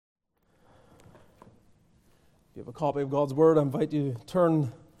If you have a copy of God's Word, I invite you to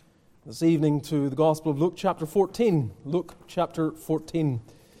turn this evening to the Gospel of Luke chapter 14. Luke chapter 14.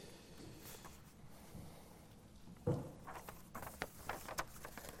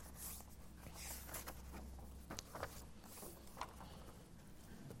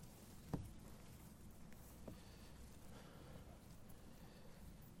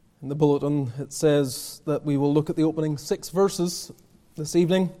 In the bulletin, it says that we will look at the opening 6 verses this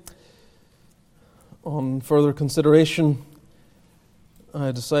evening. On further consideration,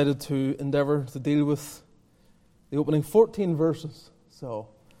 I decided to endeavor to deal with the opening 14 verses. So,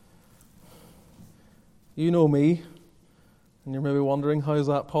 you know me, and you're maybe wondering, how is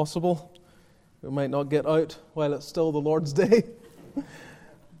that possible? We might not get out while it's still the Lord's Day.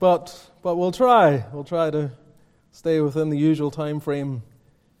 but we'll try. We'll try to stay within the usual time frame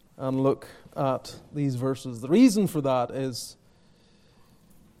and look at these verses. The reason for that is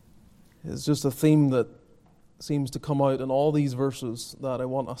just a theme that seems to come out in all these verses that I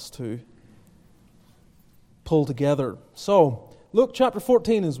want us to pull together. So, Luke chapter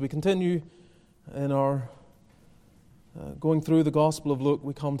 14, as we continue in our going through the Gospel of Luke,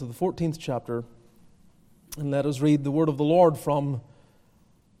 we come to the 14th chapter, and let us read the word of the Lord from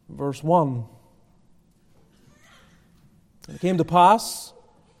verse 1. And it came to pass,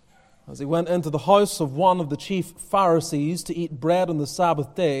 as he went into the house of one of the chief Pharisees to eat bread on the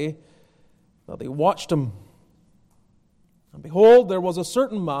Sabbath day, that they watched him. And behold, there was a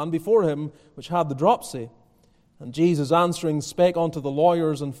certain man before him which had the dropsy. And Jesus answering spake unto the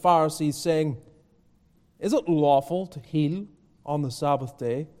lawyers and Pharisees, saying, Is it lawful to heal on the Sabbath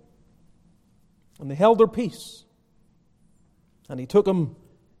day? And they held their peace. And he took him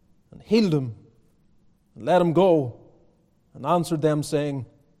and healed him, and let him go, and answered them, saying,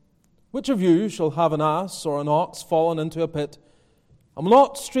 Which of you shall have an ass or an ox fallen into a pit, and will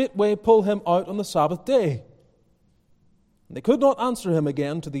not straightway pull him out on the Sabbath day? And they could not answer him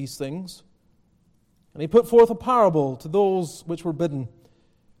again to these things. And he put forth a parable to those which were bidden,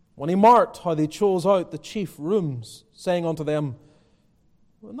 when he marked how they chose out the chief rooms, saying unto them,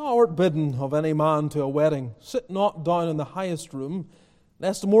 When thou art bidden of any man to a wedding, sit not down in the highest room,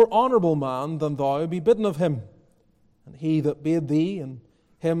 lest a more honourable man than thou be bidden of him. And he that bade thee and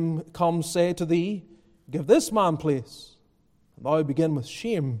him come say to thee, Give this man place. And thou begin with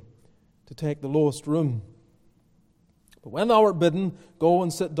shame to take the lowest room. But when thou art bidden, go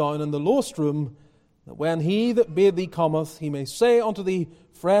and sit down in the lowest room, that when he that bade thee cometh, he may say unto thee,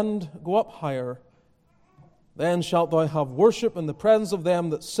 Friend, go up higher. Then shalt thou have worship in the presence of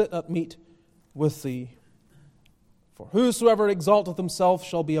them that sit at meat with thee. For whosoever exalteth himself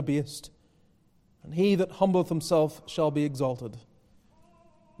shall be abased, and he that humbleth himself shall be exalted.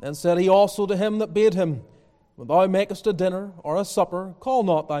 Then said he also to him that bade him, When thou makest a dinner or a supper, call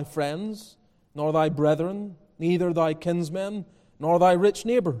not thy friends, nor thy brethren, neither thy kinsmen, nor thy rich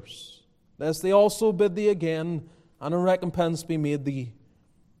neighbours, lest they also bid thee again, and a recompense be made thee.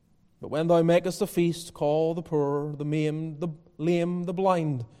 But when thou makest a feast, call the poor, the maimed, the lame, the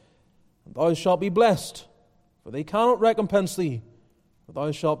blind, and thou shalt be blessed, for they cannot recompense thee, but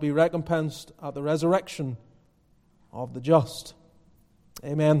thou shalt be recompensed at the resurrection of the just.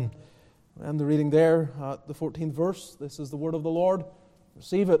 Amen. And the reading there at the 14th verse. This is the word of the Lord.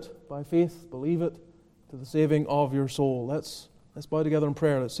 Receive it by faith, believe it, to the saving of your soul. Let's bow together in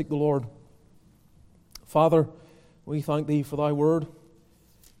prayer. Let's seek the Lord. Father, we thank Thee for Thy word,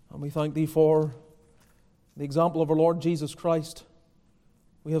 and we thank Thee for the example of our Lord Jesus Christ.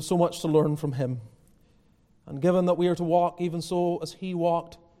 We have so much to learn from Him. And given that we are to walk even so as He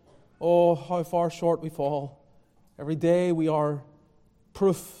walked, oh, how far short we fall. Every day we are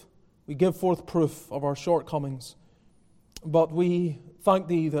proof, we give forth proof of our shortcomings. But we thank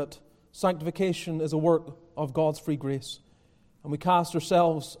Thee that sanctification is a work of God's free grace. And we cast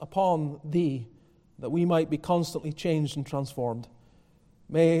ourselves upon Thee that we might be constantly changed and transformed.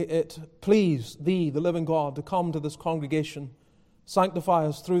 May it please Thee, the living God, to come to this congregation. Sanctify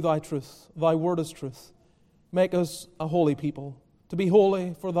us through Thy truth. Thy word is truth. Make us a holy people, to be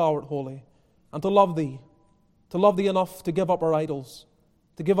holy, for Thou art holy, and to love Thee enough to give up our idols,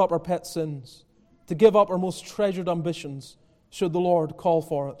 to give up our pet sins, to give up our most treasured ambitions, should the Lord call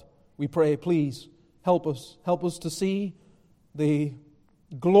for it. We pray, please, help us to see the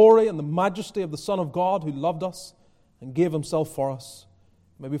glory and the majesty of the Son of God who loved us and gave Himself for us.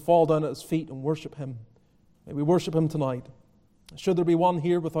 May we fall down at His feet and worship Him. May we worship Him tonight. Should there be one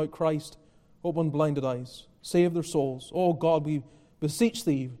here without Christ, open blinded eyes, save their souls. Oh God, we beseech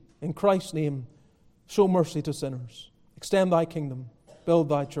Thee, in Christ's name, show mercy to sinners. Extend Thy kingdom. Build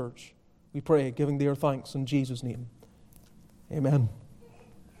Thy church. We pray, giving Thee our thanks in Jesus' name. Amen.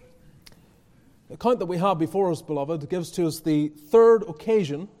 The account that we have before us, beloved, gives to us the third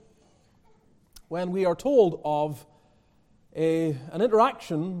occasion when we are told of an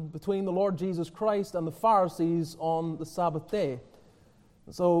interaction between the Lord Jesus Christ and the Pharisees on the Sabbath day.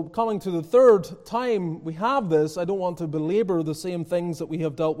 So, coming to the third time we have this, I don't want to belabor the same things that we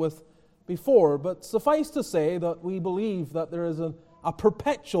have dealt with before, but suffice to say that we believe that there is a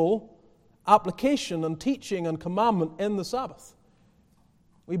perpetual application and teaching and commandment in the Sabbath.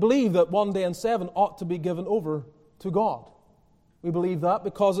 We believe that 1 day in 7 ought to be given over to God. We believe that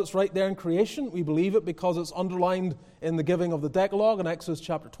because it's right there in creation. We believe it because it's underlined in the giving of the Decalogue in Exodus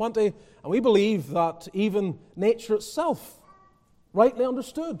chapter 20. And we believe that even nature itself, rightly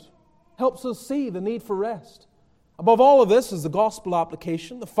understood, helps us see the need for rest. Above all of this is the gospel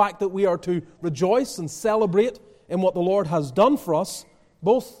application, the fact that we are to rejoice and celebrate in what the Lord has done for us,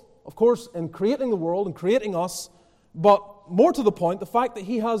 both, of course, in creating the world and creating us, but more to the point, the fact that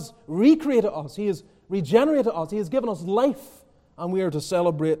He has recreated us, He has regenerated us, He has given us life, and we are to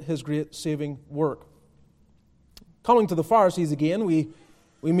celebrate His great saving work. Coming to the Pharisees again, we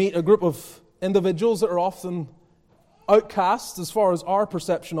meet a group of individuals that are often outcasts as far as our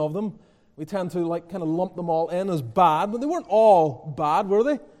perception of them. We tend to kind of lump them all in as bad, but they weren't all bad, were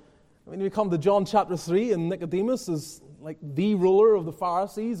they? I mean, we come to John chapter 3, and Nicodemus is like the ruler of the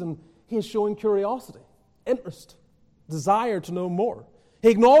Pharisees, and he is showing curiosity, interest, desire to know more. He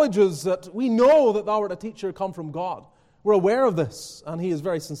acknowledges that we know that thou art a teacher come from God. We're aware of this, and he is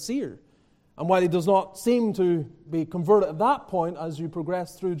very sincere. And while he does not seem to be converted at that point, as you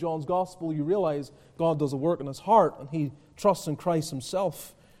progress through John's Gospel, you realize God does a work in his heart, and he trusts in Christ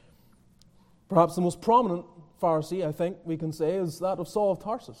himself. Perhaps the most prominent Pharisee, I think we can say, is that of Saul of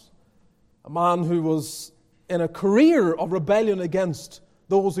Tarsus, a man who was in a career of rebellion against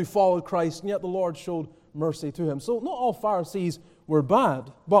those who followed Christ, and yet the Lord showed mercy to him. So not all Pharisees were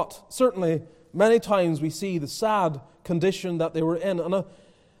bad, but certainly many times we see the sad condition that they were in. And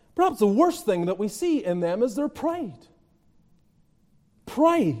perhaps the worst thing that we see in them is their pride.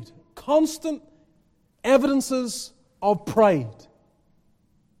 Pride. Constant evidences of pride.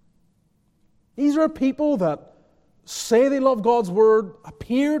 These are people that say they love God's Word,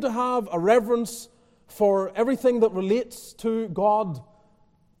 appear to have a reverence for everything that relates to God,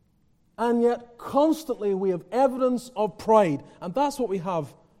 and yet constantly we have evidence of pride. And that's what we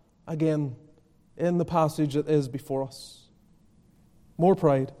have again in the passage that is before us. More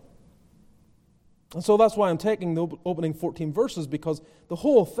pride. And so that's why I'm taking the opening 14 verses, because the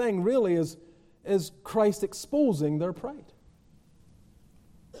whole thing really is Christ exposing their pride.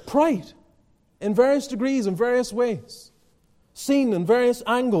 Pride in various degrees, in various ways. Seen in various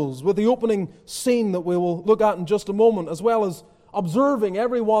angles, with the opening scene that we will look at in just a moment, as well as observing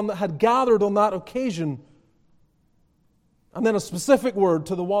everyone that had gathered on that occasion. And then a specific word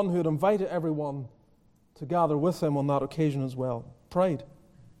to the one who had invited everyone to gather with him on that occasion as well. Pride.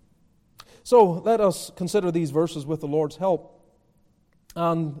 So let us consider these verses with the Lord's help.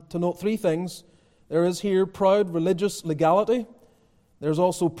 And to note three things. There is here proud religious legality. There's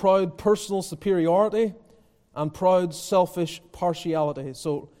also proud personal superiority and proud selfish partiality.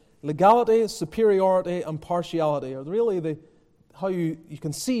 So legality, superiority, and partiality are really how you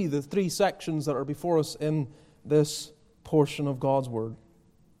can see the three sections that are before us in this portion of God's Word.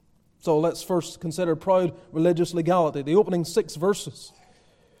 So let's first consider proud religious legality, the opening 6 verses.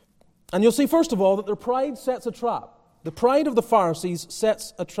 And you'll see, first of all, that their pride sets a trap. The pride of the Pharisees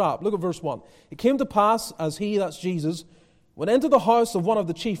sets a trap. Look at verse 1. It came to pass, as he, that's Jesus, went into the house of one of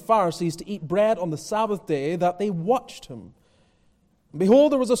the chief Pharisees to eat bread on the Sabbath day, that they watched him. And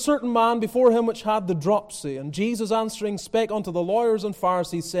behold, there was a certain man before him which had the dropsy. And Jesus answering spake unto the lawyers and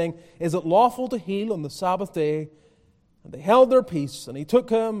Pharisees, saying, Is it lawful to heal on the Sabbath day? And they held their peace, and he took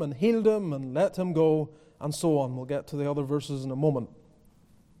him and healed him and let him go, and so on. We'll get to the other verses in a moment.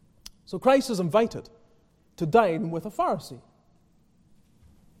 So Christ is invited to dine with a Pharisee.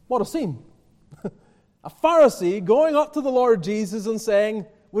 What a scene. A Pharisee going up to the Lord Jesus and saying,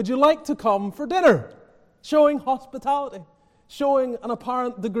 Would you like to come for dinner? Showing hospitality, showing an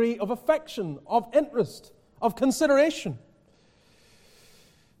apparent degree of affection, of interest, of consideration.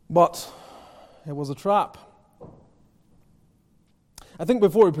 But it was a trap. I think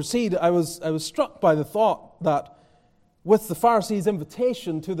before we proceed, I was struck by the thought that with the Pharisees'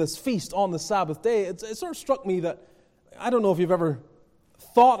 invitation to this feast on the Sabbath day, it sort of struck me that, I don't know if you've ever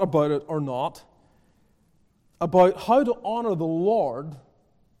thought about it or not, about how to honor the Lord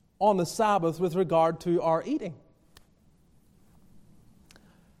on the Sabbath with regard to our eating.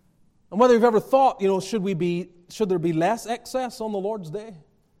 And whether you've ever thought, should there be less excess on the Lord's day?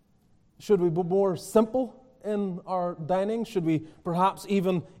 Should we be more simple in our dining? Should we perhaps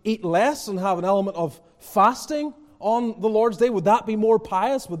even eat less and have an element of fasting on the Lord's Day? Would that be more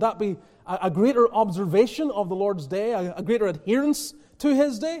pious? Would that be a greater observation of the Lord's Day, a greater adherence to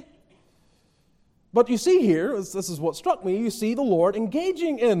His day? But you see here, this is what struck me, you see the Lord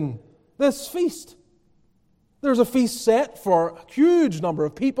engaging in this feast. There's a feast set for a huge number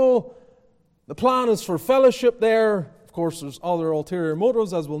of people. The plan is for fellowship there. Of course, there's other ulterior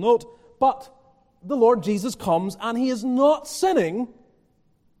motives, as we'll note. But the Lord Jesus comes, and He is not sinning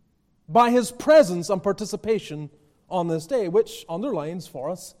by His presence and participation on this day, which underlines for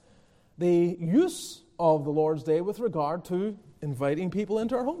us the use of the Lord's Day with regard to inviting people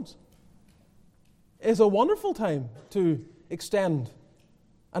into our homes. It's a wonderful time to extend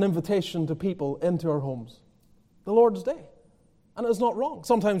an invitation to people into our homes. The Lord's Day. And it's not wrong.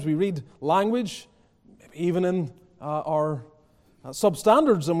 Sometimes we read language, maybe even in our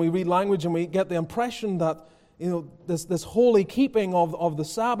substandards, and we read language and we get the impression that this holy keeping of the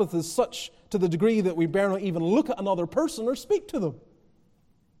Sabbath is such to the degree that we dare not even look at another person or speak to them.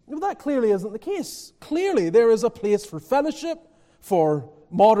 But that clearly isn't the case. Clearly there is a place for fellowship, for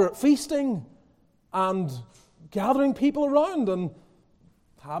moderate feasting, and gathering people around and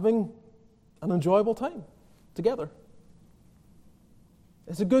having an enjoyable time together.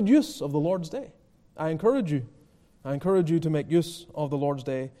 It's a good use of the Lord's Day. I encourage you to make use of the Lord's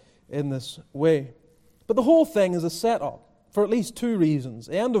Day in this way. But the whole thing is a setup for at least two reasons.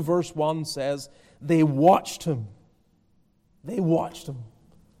 The end of verse 1 says, they watched Him. They watched Him.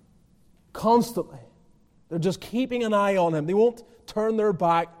 Constantly. They're just keeping an eye on Him. They won't turn their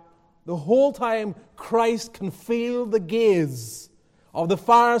back. The whole time Christ can feel the gaze of the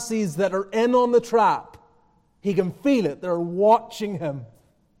Pharisees that are in on the trap. He can feel it. They're watching Him.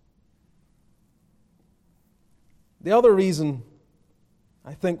 The other reason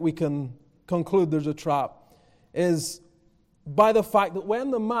I think we can conclude there's a trap is by the fact that when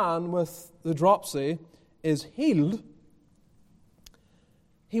the man with the dropsy is healed,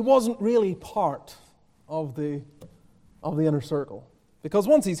 he wasn't really part of the inner circle. Because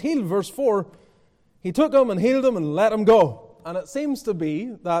once he's healed, verse 4, He took him and healed him and let him go. And it seems to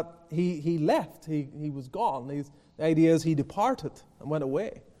be that he left. He was gone. The idea is he departed and went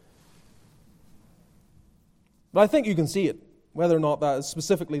away. But I think you can see it. Whether or not that is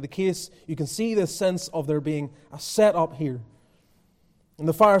specifically the case, you can see this sense of there being a setup here. And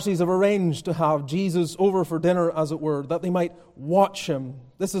the Pharisees have arranged to have Jesus over for dinner, as it were, that they might watch Him.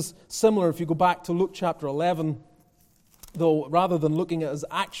 This is similar if you go back to Luke chapter 11, though rather than looking at His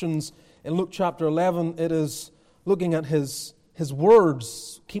actions in Luke chapter 11, it is looking at His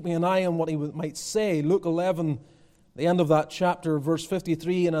words, keeping an eye on what He might say. Luke 11, the end of that chapter, verse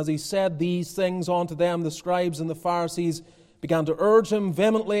 53, and as He said these things unto them, the scribes and the Pharisees began to urge Him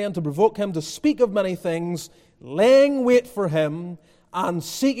vehemently and to provoke Him to speak of many things, laying wait for Him and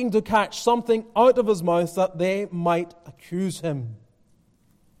seeking to catch something out of His mouth that they might accuse Him.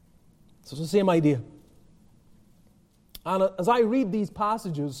 So it's the same idea. And as I read these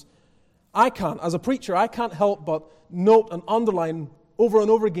passages, as a preacher, I can't help but note and underline over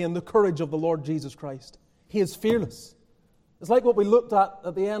and over again the courage of the Lord Jesus Christ. He is fearless. It's like what we looked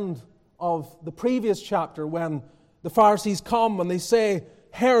at the end of the previous chapter when the Pharisees come and they say,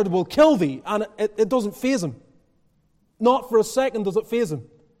 Herod will kill thee, and it doesn't faze Him. Not for a second does it faze Him.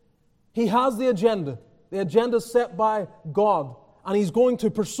 He has the agenda. The agenda is set by God, and He's going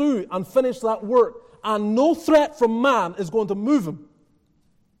to pursue and finish that work, and no threat from man is going to move Him.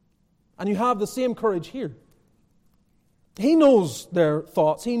 And you have the same courage here. He knows their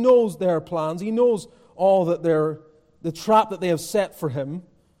thoughts. He knows their plans. He knows all that the trap that they have set for Him.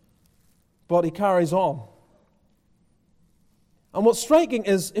 But He carries on. And what's striking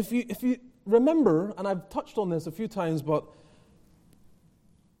is, if you remember, and I've touched on this a few times, but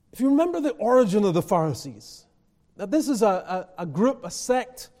if you remember the origin of the Pharisees, that this is a group, a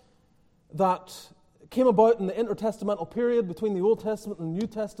sect that came about in the intertestamental period between the Old Testament and the New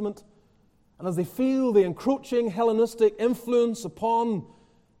Testament. And as they feel the encroaching Hellenistic influence upon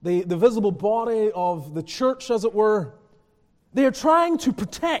the visible body of the church, as it were, they are trying to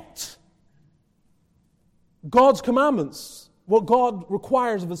protect God's commandments, what God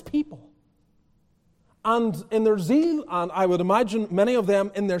requires of His people. And in their zeal, and I would imagine many of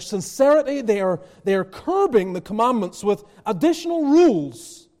them in their sincerity, they are curbing the commandments with additional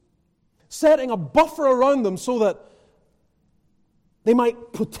rules, setting a buffer around them so that they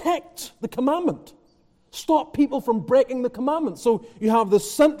might protect the commandment, stop people from breaking the commandment. So you have the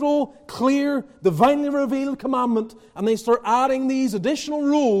central, clear, divinely revealed commandment, and they start adding these additional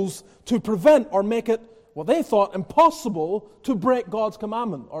rules to prevent or make it, what they thought, impossible to break God's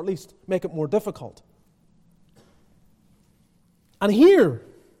commandment, or at least make it more difficult. And here,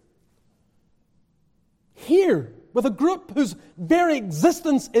 with a group whose very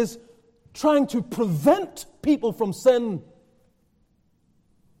existence is trying to prevent people from sin,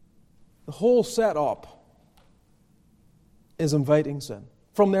 the whole setup is inviting sin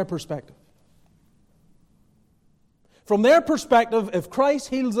from their perspective. From their perspective, if Christ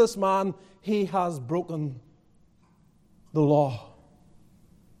heals this man, he has broken the law.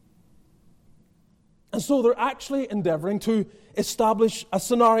 And so they're actually endeavoring to establish a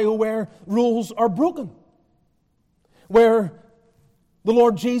scenario where rules are broken, where the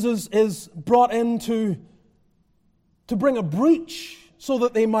Lord Jesus is brought in to bring a breach so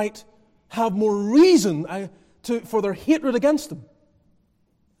that they might have more reason for their hatred against him.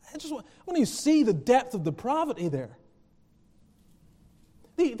 I want you to see the depth of depravity there.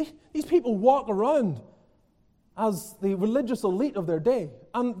 These people walk around as the religious elite of their day,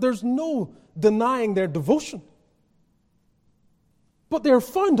 and there's no denying their devotion. But they're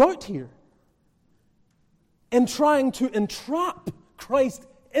found out here in trying to entrap Christ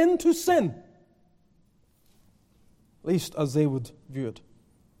into sin, at least as they would view it.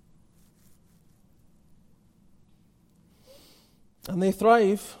 And they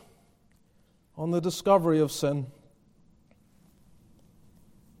thrive on the discovery of sin.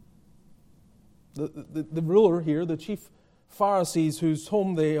 The ruler here, the chief Pharisees whose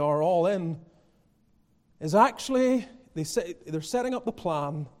home they are all in, is actually, they're setting up the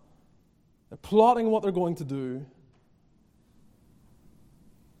plan, they're plotting what they're going to do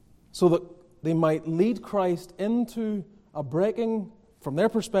so that they might lead Christ into a breaking, from their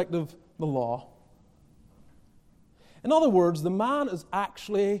perspective, the law. In other words, the man is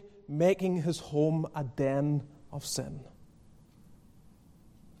actually making his home a den of sin.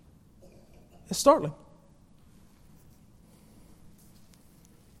 It's startling.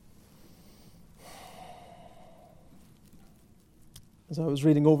 As I was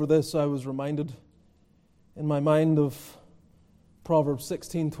reading over this, I was reminded in my mind of Proverbs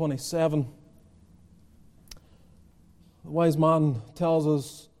 16:27. The wise man tells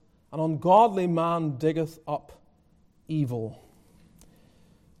us, "An ungodly man diggeth up evil."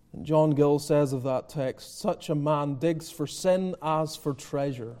 And John Gill says of that text, "Such a man digs for sin as for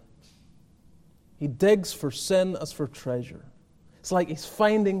treasure." He digs for sin as for treasure. It's like he's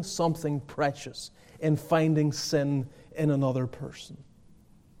finding something precious in finding sin in another person.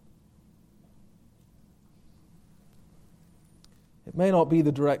 It may not be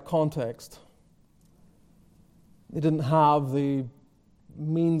the direct context. They didn't have the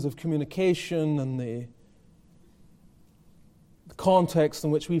means of communication and the context in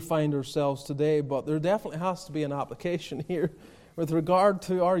which we find ourselves today, but there definitely has to be an application here with regard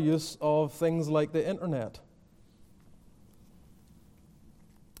to our use of things like the internet.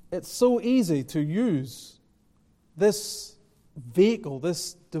 It's so easy to use this vehicle,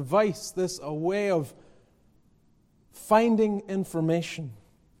 this device, a way of finding information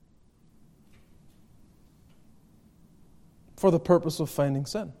for the purpose of finding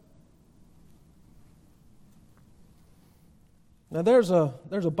sin. Now there's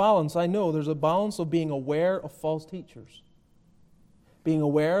a balance. I know there's a balance of being aware of false teachers, being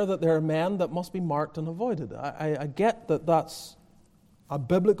aware that there are men that must be marked and avoided. I get that that's a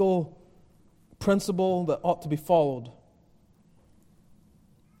biblical principle that ought to be followed.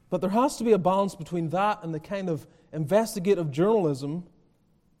 But there has to be a balance between that and the kind of investigative journalism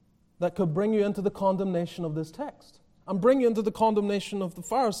that could bring you into the condemnation of this text and bring you into the condemnation of the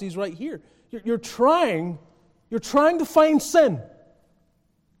Pharisees right here. You're trying to find sin.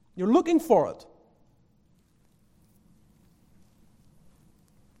 You're looking for it.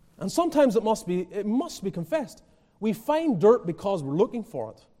 And sometimes it must be confessed. We find dirt because we're looking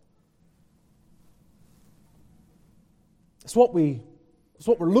for it. It's what we're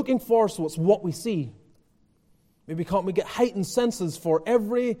looking for, so it's what we see. We get heightened senses for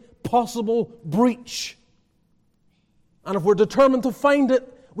every possible breach. And if we're determined to find it,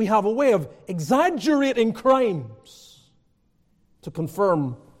 we have a way of exaggerating crimes to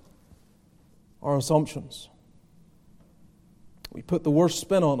confirm our assumptions. We put the worst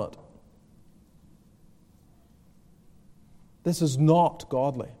spin on it. This is not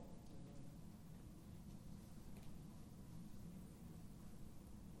godly.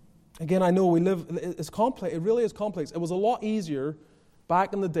 Again, I know it's complex. It really is complex. It was a lot easier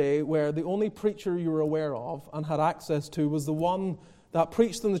back in the day where the only preacher you were aware of and had access to was the one that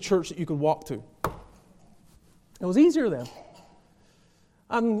preached in the church that you could walk to. It was easier then.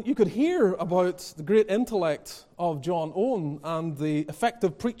 And you could hear about the great intellect of John Owen and the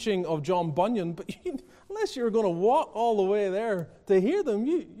effective preaching of John Bunyan, but unless you were going to walk all the way there to hear them,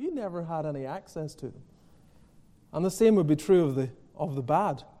 you never had any access to them. And the same would be true of the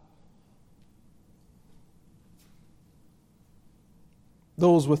bad.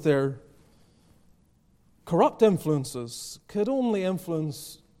 Those with their corrupt influences could only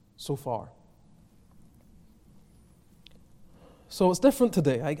influence so far. So it's different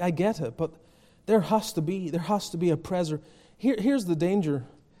today. I get it, but there has to be a preservation. Here's the danger.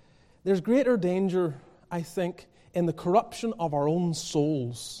 There's greater danger, I think, in the corruption of our own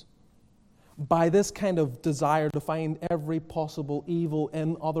souls by this kind of desire to find every possible evil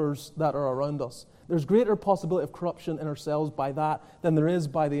in others that are around us. There's greater possibility of corruption in ourselves by that than there is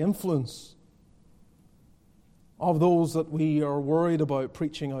by the influence of those that we are worried about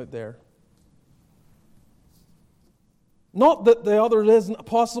preaching out there. Not that the other isn't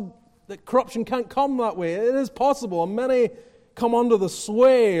possible, that corruption can't come that way. It is possible, and many come under the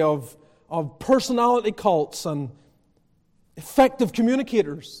sway of personality cults and effective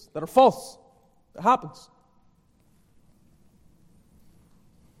communicators that are false. It happens.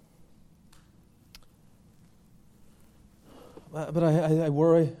 But I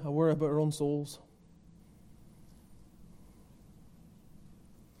worry about our own souls.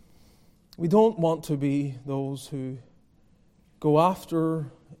 We don't want to be those who go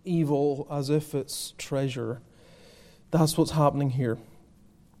after evil as if it's treasure. That's what's happening here.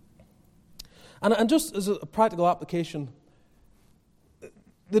 And just as a practical application,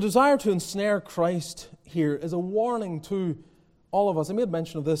 the desire to ensnare Christ here is a warning to all of us. I made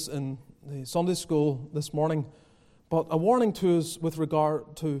mention of this in the Sunday school this morning, but a warning to us with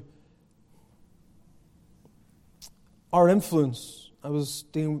regard to our influence. I was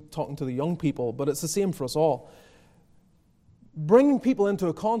talking to the young people, but it's the same for us all. Bringing people into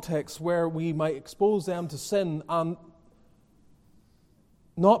a context where we might expose them to sin and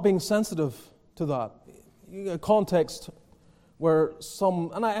not being sensitive to that. A context where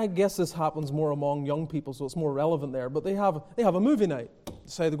and I guess this happens more among young people, so it's more relevant there, but they have a movie night.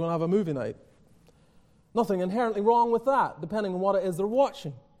 Say they're going to have a movie night. Nothing inherently wrong with that, depending on what it is they're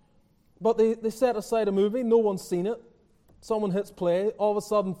watching. But they set aside a movie, no one's seen it, someone hits play, all of a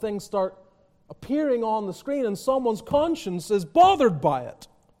sudden things start appearing on the screen and someone's conscience is bothered by it.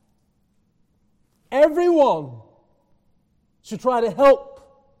 Everyone should try to help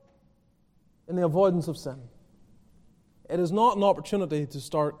in the avoidance of sin. It is not an opportunity to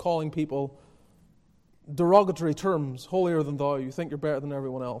start calling people derogatory terms, holier than thou, you think you're better than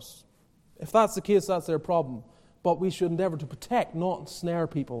everyone else. If that's the case, that's their problem. But we should endeavor to protect, not ensnare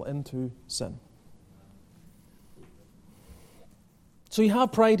people into sin. So you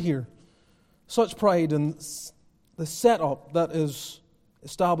have pride here. Such pride in the setup that is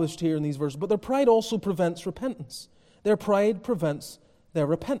established here in these verses. But their pride also prevents repentance. Their pride prevents their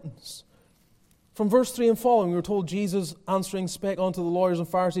repentance. From verse 3 and following, we were told Jesus answering spake unto the lawyers and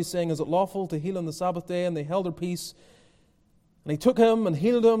Pharisees, saying, Is it lawful to heal on the Sabbath day? And they held their peace. And he took him and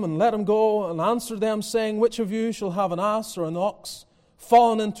healed him and let him go, and answered them, saying, Which of you shall have an ass or an ox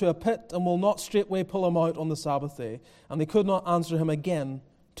fallen into a pit, and will not straightway pull him out on the Sabbath day? And they could not answer him again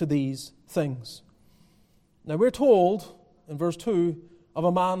to these things. Now we're told in verse 2 of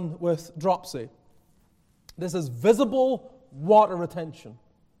a man with dropsy. This is visible water retention.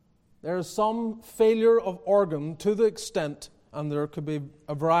 There is some failure of organ to the extent, and there could be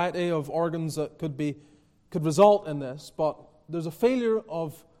a variety of organs that could result in this, but there's a failure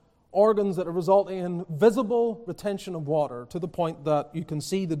of organs that are resulting in visible retention of water to the point that you can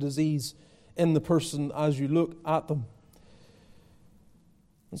see the disease in the person as you look at them.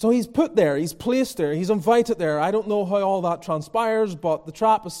 And so he's put there, he's placed there, he's invited there. I don't know how all that transpires, but the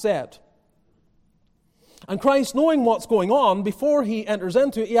trap is set. And Christ, knowing what's going on, before he enters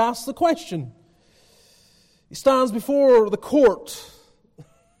into it, he asks the question. He stands before the court,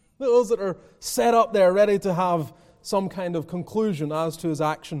 those that are set up there ready to have some kind of conclusion as to his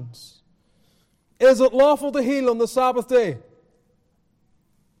actions. Is it lawful to heal on the Sabbath day?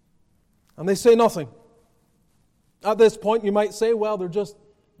 And they say nothing. At this point, you might say, well,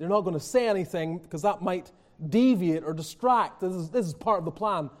 they're not going to say anything because that might deviate or distract. This is part of the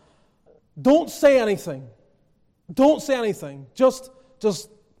plan. Don't say anything. Don't say anything. Just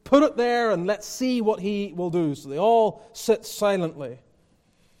put it there and let's see what he will do. So they all sit silently.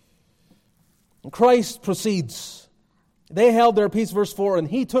 And Christ proceeds. They held their peace, verse 4, and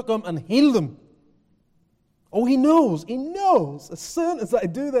he took them and healed them. Oh, he knows. As soon as I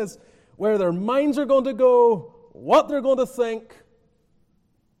do this, where their minds are going to go, what they're going to think.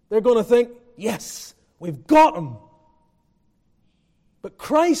 They're going to think, yes, we've got him. But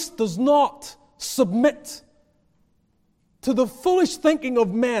Christ does not submit to the foolish thinking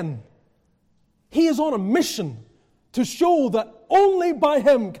of men. He is on a mission to show that only by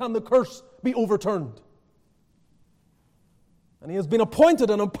him can the curse be overturned. And he has been appointed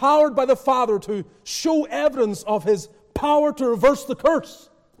and empowered by the Father to show evidence of his power to reverse the curse.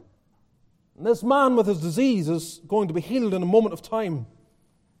 And this man with his disease is going to be healed in a moment of time.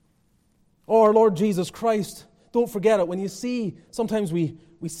 Oh, our Lord Jesus Christ, don't forget it. When you see, sometimes we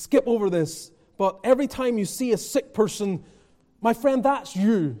skip over this, but every time you see a sick person, my friend, that's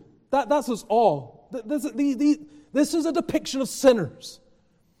you. That's us all. This is a depiction of sinners.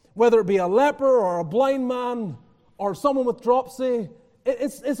 Whether it be a leper or a blind man or someone with dropsy,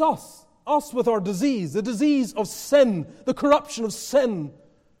 it's us. Us with our disease, the disease of sin, the corruption of sin,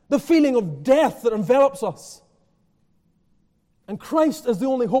 the feeling of death that envelops us. And Christ is the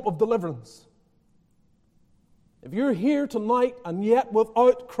only hope of deliverance. If you're here tonight and yet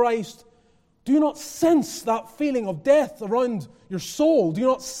without Christ, do you not sense that feeling of death around your soul? Do you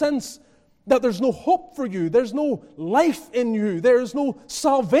not sense that there's no hope for you? There's no life in you. There is no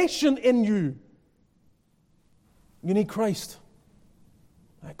salvation in you. You need Christ.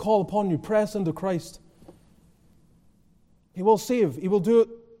 I call upon you, press into Christ. He will save. He will do it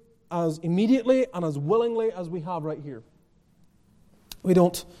as immediately and as willingly as we have right here. We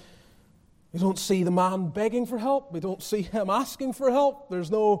don't see the man begging for help. We don't see him asking for help. There's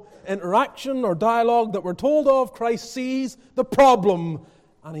no interaction or dialogue that we're told of. Christ sees the problem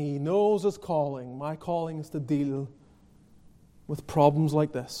and he knows his calling. My calling is to deal with problems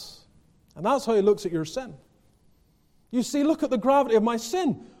like this. And that's how he looks at your sin. You see, look at the gravity of my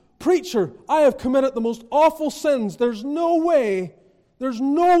sin. Preacher, I have committed the most awful sins. There's no way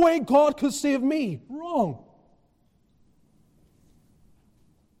God could save me. Wrong.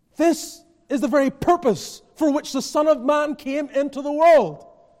 This is the very purpose for which the Son of Man came into the world.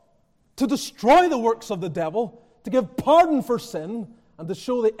 To destroy the works of the devil, to give pardon for sin, and to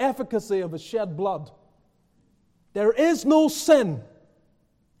show the efficacy of his shed blood. There is no sin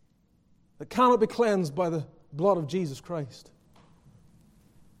that cannot be cleansed by the blood of Jesus Christ.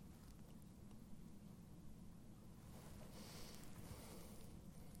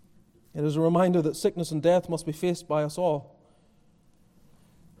 It is a reminder that sickness and death must be faced by us all.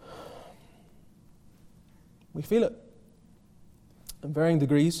 We feel it in varying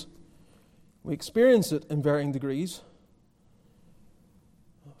degrees. We experience it in varying degrees.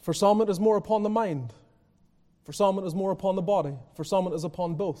 For some it is more upon the mind. For some it is more upon the body. For some it is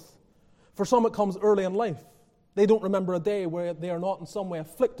upon both. For some it comes early in life. They don't remember a day where they are not in some way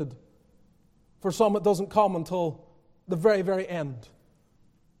afflicted. For some it doesn't come until the very, very end.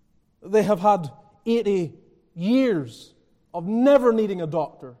 They have had 80 years of never needing a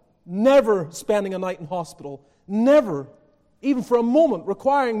doctor, never spending a night in hospital, never, even for a moment,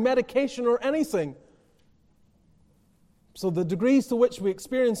 requiring medication or anything. So the degrees to which we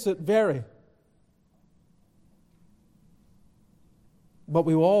experience it vary. But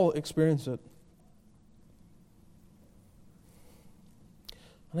we all experience it.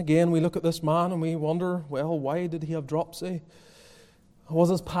 And again, we look at this man and we wonder, well, why did he have dropsy? Was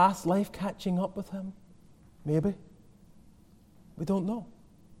his past life catching up with him? Maybe. We don't know.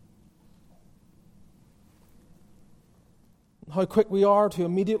 How quick we are to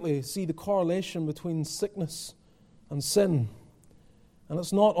immediately see the correlation between sickness and sin. And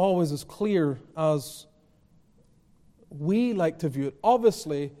it's not always as clear as we like to view it.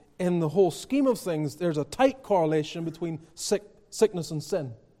 Obviously, in the whole scheme of things, there's a tight correlation between sickness and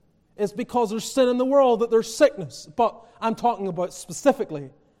sin. It's because there's sin in the world that there's sickness. But I'm talking about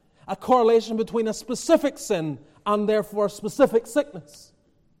specifically a correlation between a specific sin and therefore a specific sickness.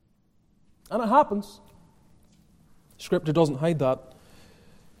 And it happens. Scripture doesn't hide that.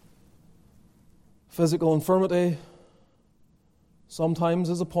 Physical infirmity sometimes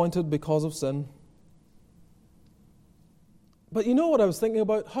is appointed because of sin. But you know what I was thinking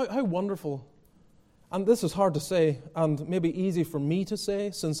about? How wonderful. And this is hard to say, and maybe easy for me to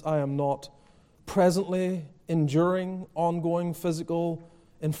say, since I am not presently enduring ongoing physical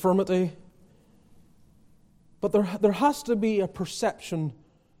infirmity. But there has to be a perception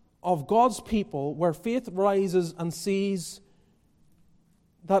of God's people where faith rises and sees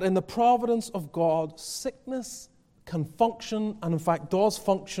that in the providence of God, sickness can function, and in fact does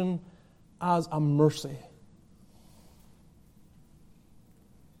function, as a mercy.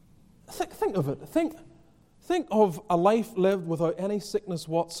 Think of it. Think of a life lived without any sickness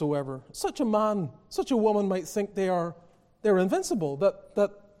whatsoever. Such a man, such a woman might think they're invincible,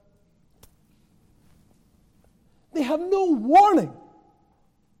 that they have no warning.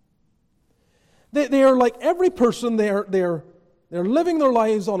 They are like every person. They're living their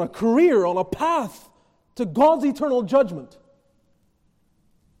lives on a career, on a path to God's eternal judgment.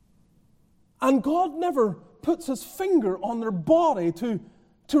 And God never puts His finger on their body to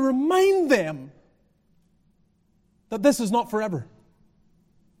remind them that this is not forever.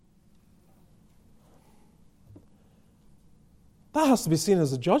 That has to be seen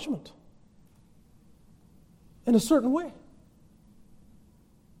as a judgment in a certain way.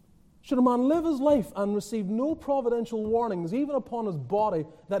 Should a man live his life and receive no providential warnings, even upon his body,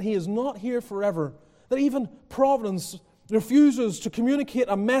 that he is not here forever, that even providence refuses to communicate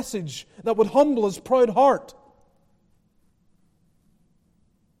a message that would humble his proud heart?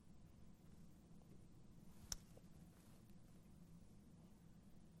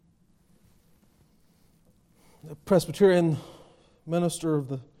 The Presbyterian minister of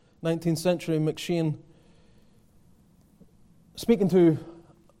the 19th century, McShane, speaking to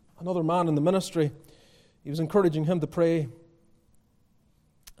another man in the ministry, he was encouraging him to pray. And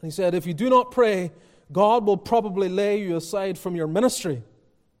he said, if you do not pray, God will probably lay you aside from your ministry,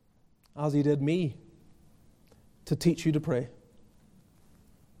 as He did me, to teach you to pray.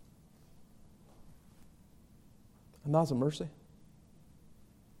 And that's a mercy.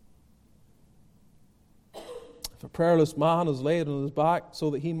 If a prayerless man is laid on his back so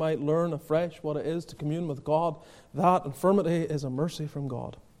that he might learn afresh what it is to commune with God, that infirmity is a mercy from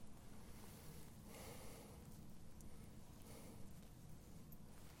God.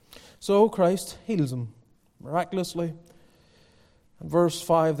 So Christ heals him miraculously. In verse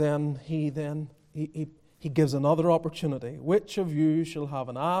 5 he gives another opportunity. Which of you shall have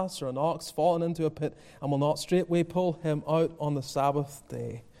an ass or an ox fallen into a pit and will not straightway pull him out on the Sabbath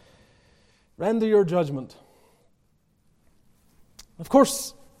day? Render your judgment. Of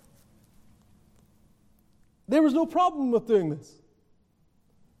course, there was no problem with doing this.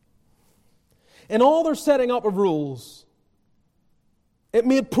 In all their setting up of rules, it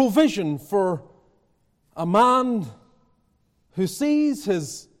made provision for a man who sees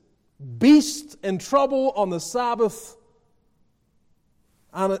his beast in trouble on the Sabbath,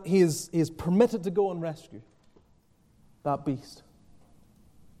 and he is permitted to go and rescue that beast,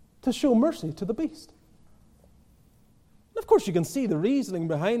 to show mercy to the beast. Of course, you can see the reasoning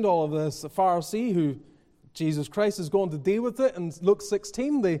behind all of this. The Pharisee, who Jesus Christ is going to deal with it in Luke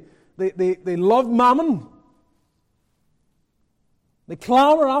 16, they love mammon. They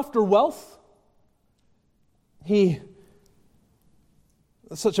clamor after wealth.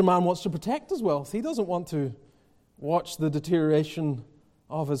 Such a man wants to protect his wealth. He doesn't want to watch the deterioration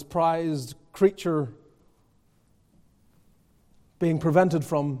of his prized creature being prevented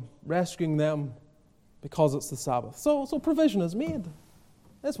from rescuing them because it's the Sabbath. So provision is made.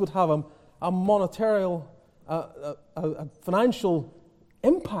 This would have a monetary, a financial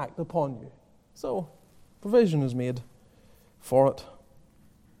impact upon you. So provision is made for it.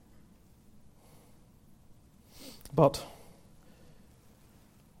 But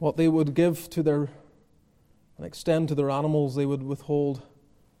what they would give to and extend to their animals, they would withhold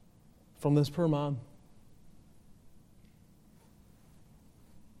from this poor man.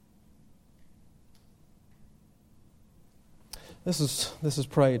 This is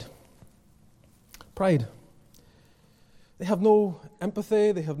pride. Pride. They have no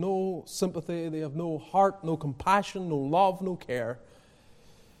empathy, they have no sympathy, they have no heart, no compassion, no love, no care.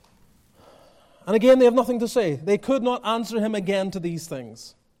 And again, they have nothing to say. They could not answer him again to these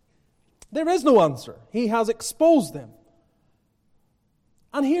things. There is no answer. He has exposed them.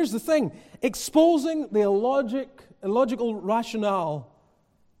 And here's the thing. Exposing the illogical rationale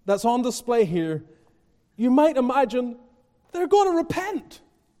that's on display here, you might imagine they're going to repent.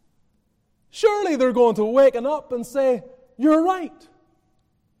 Surely they're going to waken up and say, you're right.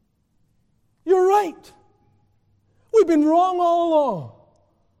 You're right. We've been wrong all along.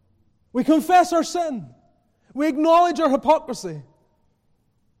 We confess our sin. We acknowledge our hypocrisy.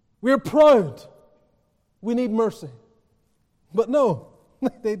 We're proud. We need mercy. But no,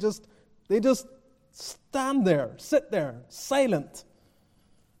 they just stand there, sit there, silent,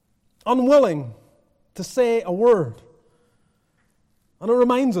 unwilling to say a word. And it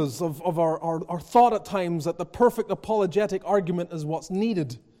reminds us of our thought at times that the perfect apologetic argument is what's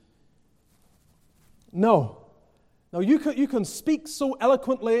needed. No. Now you can speak so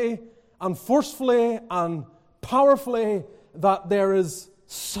eloquently and forcefully and powerfully that there is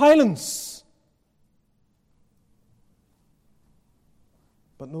silence,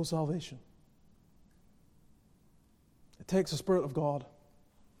 but no salvation. It takes the Spirit of God.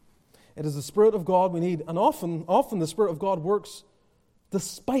 It is the Spirit of God we need, and often the Spirit of God works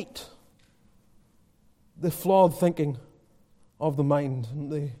despite the flawed thinking of the mind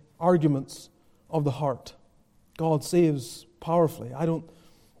and the arguments of the heart. God saves powerfully. I don't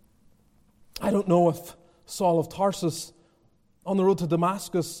know if Saul of Tarsus, on the road to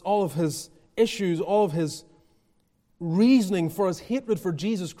Damascus, all of his issues, all of his reasoning for his hatred for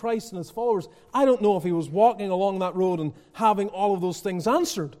Jesus Christ and his followers, I don't know if he was walking along that road and having all of those things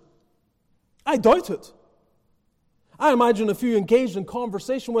answered. I doubt it. I imagine if you engaged in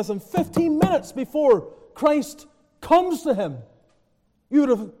conversation with him 15 minutes before Christ comes to him, you would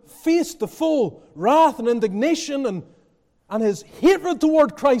have faced the full wrath and indignation and his hatred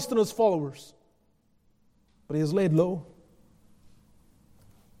toward Christ and his followers. But he is laid low.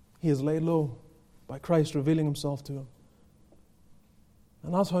 He is laid low by Christ revealing himself to him.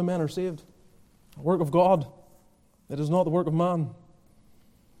 And that's how men are saved. The work of God. It is not the work of man.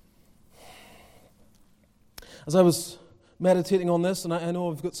 As I was meditating on this, and I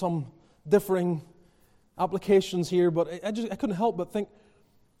know I've got some differing applications here, but I couldn't help but think,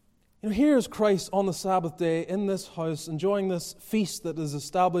 here is Christ on the Sabbath day in this house, enjoying this feast that is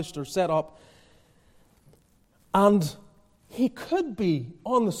established or set up, and he could be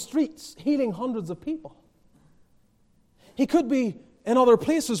on the streets healing hundreds of people. He could be in other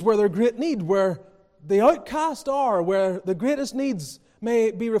places where there's great need, where the outcast are, where the greatest needs may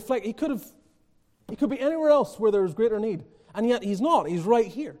be reflected. He could be anywhere else where there's greater need. And yet he's not. He's right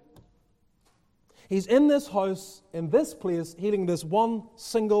here. He's in this house, in this place, healing this one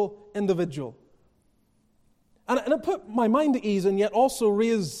single individual. And it put my mind at ease and yet also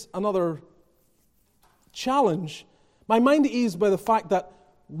raised another challenge. My mind at ease by the fact that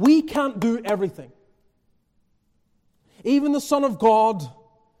we can't do everything. Even the Son of God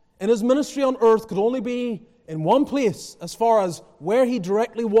in his ministry on earth could only be in one place as far as where he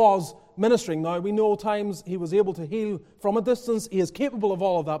directly was ministering. Now, we know times he was able to heal from a distance. He is capable of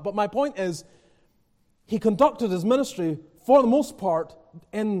all of that. But my point is, he conducted his ministry, for the most part,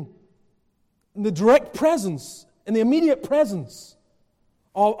 in the direct presence, in the immediate presence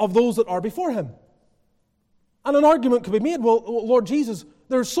of those that are before him. And an argument could be made, well, Lord Jesus,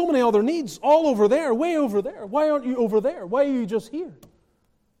 there's so many other needs all over there, way over there. Why aren't you over there? Why are you just here?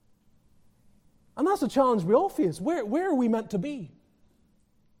 And that's a challenge we all face. Where are we meant to be?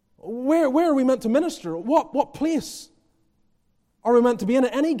 Where are we meant to minister? What place are we meant to be in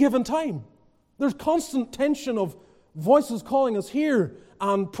at any given time? There's constant tension of voices calling us here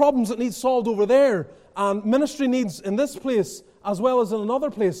and problems that need solved over there and ministry needs in this place as well as in another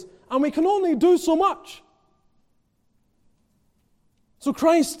place. And we can only do so much. So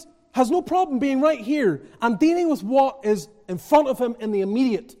Christ has no problem being right here and dealing with what is in front of him in the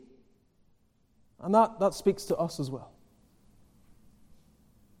immediate. And that speaks to us as well.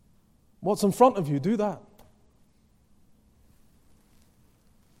 What's in front of you, do that.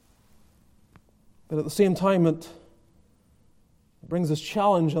 But at the same time, it brings this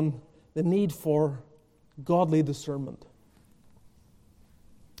challenge and the need for godly discernment.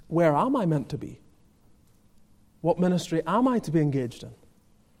 Where am I meant to be? What ministry am I to be engaged in?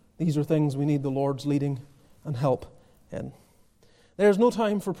 These are things we need the Lord's leading and help in. There's no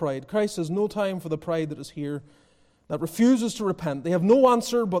time for pride. Christ has no time for the pride that is here, that refuses to repent. They have no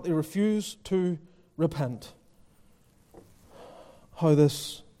answer, but they refuse to repent. How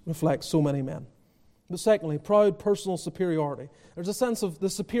this reflects so many men. But secondly, proud personal superiority. There's a sense of the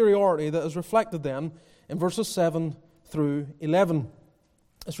superiority that is reflected then in verses 7 through 11.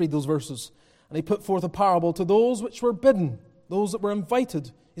 Let's read those verses. And he put forth a parable to those which were bidden, those that were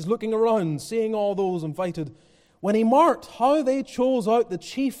invited. He's looking around, seeing all those invited. When he marked how they chose out the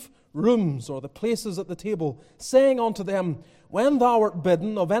chief rooms, or the places at the table, saying unto them, When thou art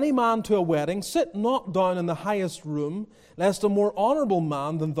bidden of any man to a wedding, sit not down in the highest room, lest a more honourable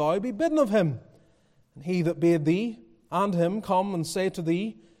man than thou be bidden of him. And he that bade thee and him come and say to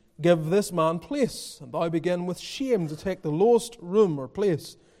thee, Give this man place, and thou begin with shame to take the lowest room or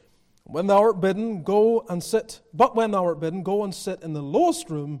place. When thou art bidden, go and sit. But when thou art bidden, go and sit in the lowest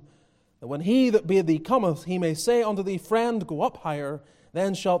room, that when he that bade thee cometh, he may say unto thee, Friend, go up higher.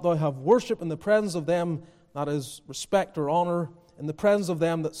 Then shalt thou have worship in the presence of them, that is, respect or honour, in the presence of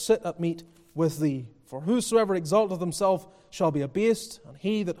them that sit at meat with thee. For whosoever exalteth himself shall be abased, and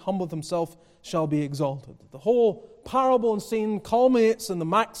he that humbleth himself shall be exalted. The whole parable and scene culminates in the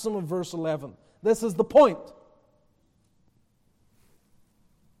maxim of verse 11. This is the point.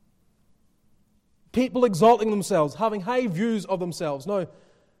 People exalting themselves, having high views of themselves. Now,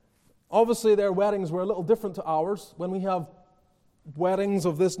 obviously their weddings were a little different to ours. When we have weddings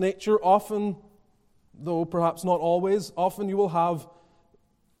of this nature, often, though perhaps not always, often you will have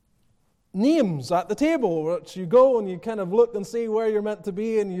names at the table, which you go and you kind of look and see where you're meant to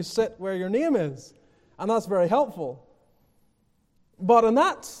be and you sit where your name is. And that's very helpful. But in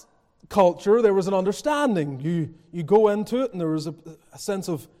that culture, there was an understanding. You go into it and there was a sense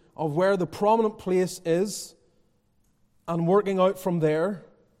of where the prominent place is and working out from there.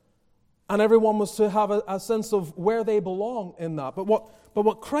 And everyone was to have a sense of where they belong in that. But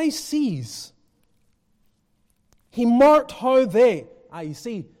what Christ sees, He marked how they, you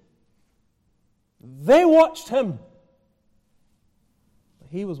see, they watched Him. But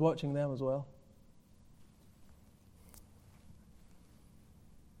He was watching them as well.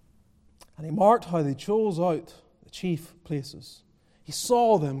 And He marked how they chose out the chief places. He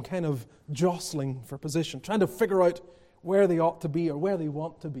saw them kind of jostling for position, trying to figure out where they ought to be or where they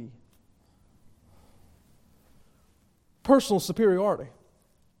want to be. Personal superiority.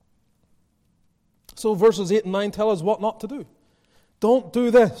 So verses 8 and 9 tell us what not to do. Don't do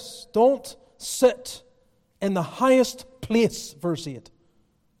this. Don't sit in the highest place, verse 8.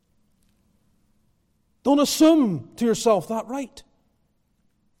 Don't assume to yourself that right.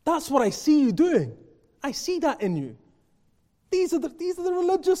 That's what I see you doing. I see that in you. These are the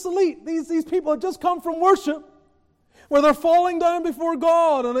religious elite. These people have just come from worship, where they're falling down before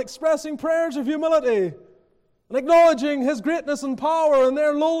God and expressing prayers of humility and acknowledging His greatness and power and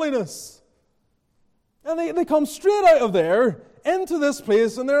their lowliness. And they come straight out of there into this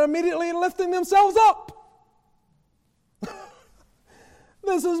place and they're immediately lifting themselves up.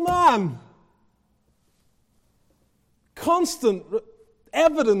 This is man. Constant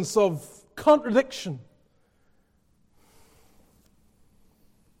evidence of contradiction.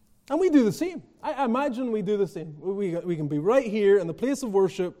 And we do the same. I imagine we do the same. We can be right here in the place of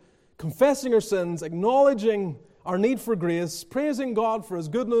worship, confessing our sins, acknowledging our need for grace, praising God for His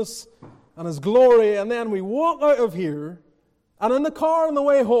goodness and His glory, and then we walk out of here, and in the car on the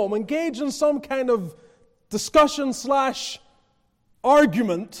way home, engage in some kind of discussion /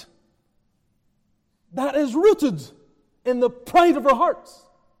 argument that is rooted in the pride of our hearts.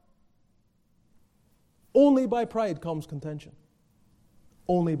 Only by pride comes contention.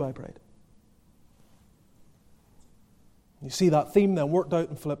 Only by pride. You see that theme then worked out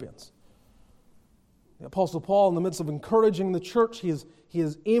in Philippians. The Apostle Paul, in the midst of encouraging the church, he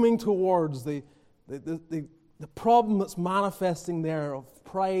is aiming towards the problem that's manifesting there of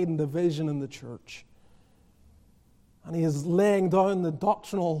pride and division in the church. And he is laying down the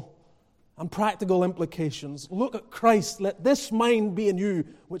doctrinal and practical implications. Look at Christ. Let this mind be in you,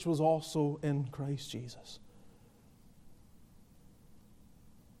 which was also in Christ Jesus.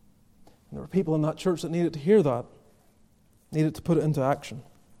 And there were people in that church that needed to hear that, needed to put it into action.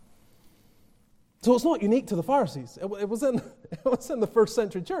 So it's not unique to the Pharisees. It was in the first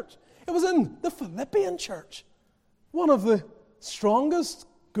century church. It was in the Philippian church. One of the strongest,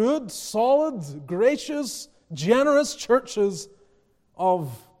 good, solid, gracious, generous churches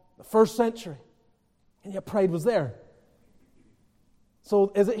of the first century. And yet pride was there.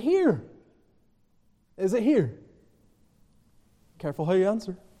 So is it here? Is it here? Careful how you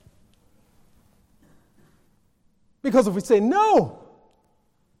answer. Because if we say no,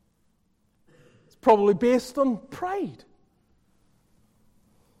 it's probably based on pride.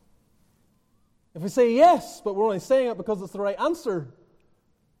 If we say yes, but we're only saying it because it's the right answer,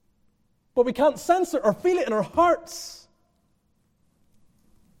 but we can't sense it or feel it in our hearts,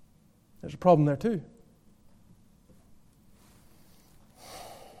 there's a problem there too.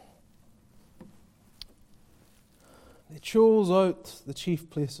 They chose out the chief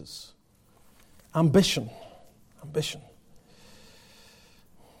places. Ambition.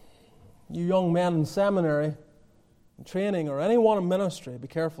 You young men in seminary, in training, or anyone in ministry, be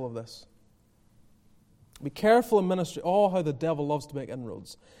careful of this. Be careful in ministry. Oh, how the devil loves to make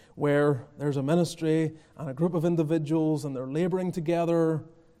inroads. Where there's a ministry and a group of individuals and they're laboring together.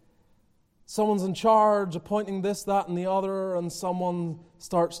 Someone's in charge, appointing this, that, and the other, and someone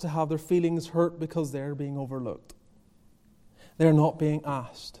starts to have their feelings hurt because they're being overlooked. They're not being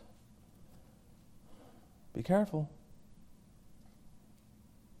asked. Be careful.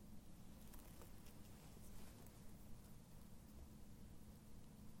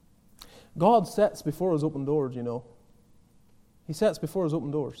 God sets before us open doors, you know. He sets before us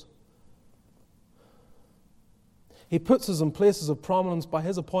open doors. He puts us in places of prominence by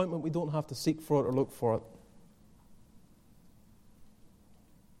His appointment. We don't have to seek for it or look for it.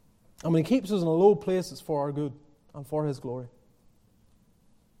 And when He keeps us in a low place, it's for our good and for His glory.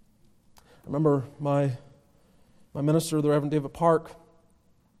 I remember my minister, the Reverend David Park,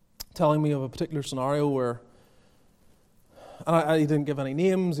 telling me of a particular scenario where, and he didn't give any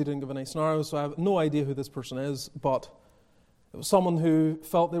names, he didn't give any scenarios, so I have no idea who this person is, but it was someone who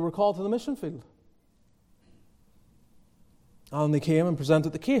felt they were called to the mission field. And they came and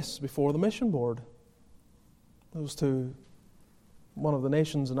presented the case before the mission board. It was to one of the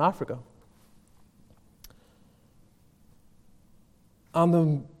nations in Africa. And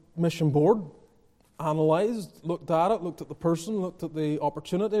the mission board analyzed, looked at it, looked at the person, looked at the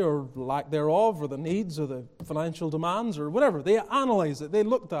opportunity or lack thereof, or the needs or the financial demands or whatever. They analyzed it, they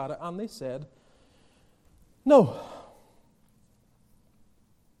looked at it, and they said, no.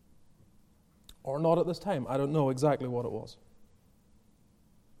 Or not at this time. I don't know exactly what it was.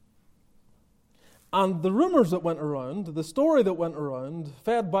 And the rumors that went around, the story that went around,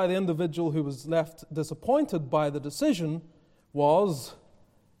 fed by the individual who was left disappointed by the decision, was,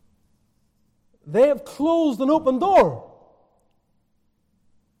 they have closed an open door.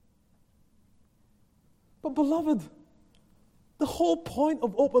 But beloved, the whole point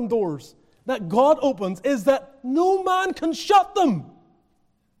of open doors that God opens is that no man can shut them.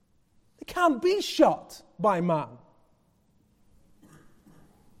 They can't be shut by man.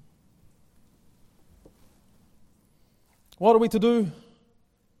 What are we to do?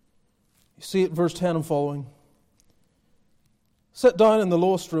 You see it, verse 10 and following. Sit down in the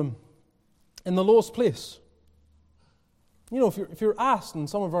lowest room, in the lowest place. You know, if you're asked, and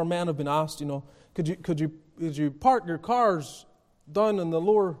some of our men have been asked, you know, could you park your cars down in the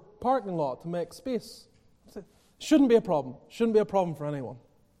lower parking lot to make space? Shouldn't be a problem. Shouldn't be a problem for anyone.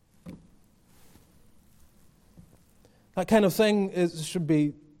 That kind of thing should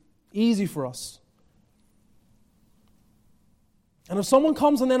be easy for us. And if someone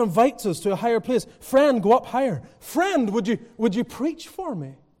comes and then invites us to a higher place, friend, go up higher. Friend, would you preach for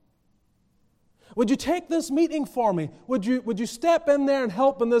me? Would you take this meeting for me? Would you step in there and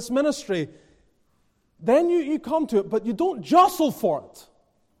help in this ministry? Then you come to it, but you don't jostle for it.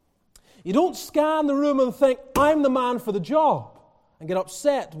 You don't scan the room and think, I'm the man for the job, and get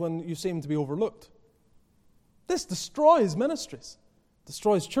upset when you seem to be overlooked. This destroys ministries,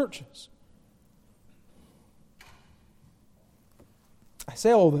 destroys churches. I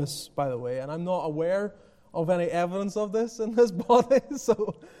say all this, by the way, and I'm not aware of any evidence of this in this body,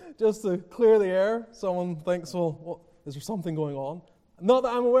 so just to clear the air, someone thinks, well, is there something going on? Not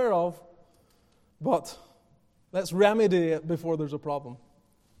that I'm aware of, but let's remedy it before there's a problem.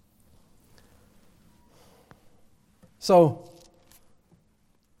 So,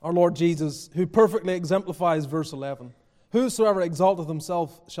 our Lord Jesus, who perfectly exemplifies verse 11, whosoever exalteth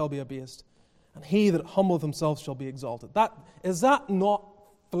himself shall be abased, and he that humbleth himself shall be exalted. Is that not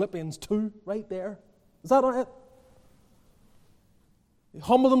Philippians 2 right there? Is that not it? He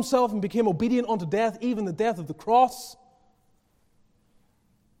humbled himself and became obedient unto death, even the death of the cross.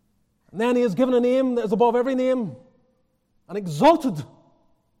 And then he is given a name that is above every name, and exalted.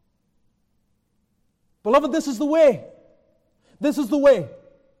 Beloved, this is the way. This is the way.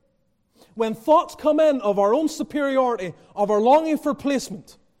 When thoughts come in of our own superiority, of our longing for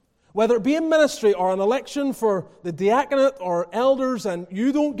placement, whether it be in ministry or an election for the diaconate or elders, and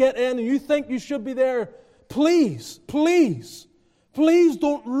you don't get in and you think you should be there, please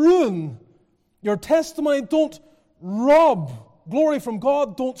don't ruin your testimony. Don't rob glory from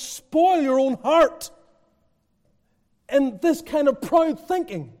God. Don't spoil your own heart in this kind of proud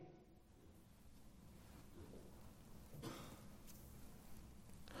thinking.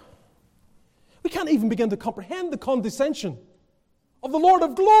 We can't even begin to comprehend the condescension of the Lord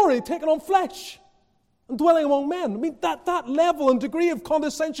of glory taking on flesh and dwelling among men. I mean, that level and degree of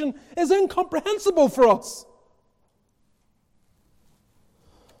condescension is incomprehensible for us.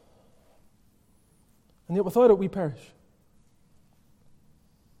 And yet without it we perish.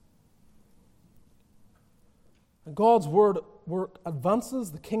 And God's work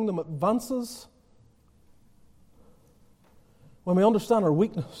advances, the kingdom advances, when we understand our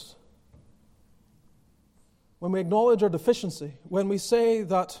weakness, when we acknowledge our deficiency, when we say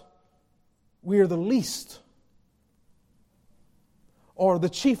that we are the least or the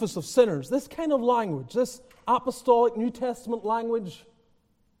chiefest of sinners. This kind of language, this apostolic New Testament language,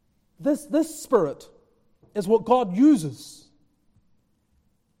 this spirit is what God uses.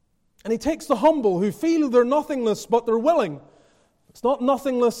 And He takes the humble who feel they're nothingness but they're willing. It's not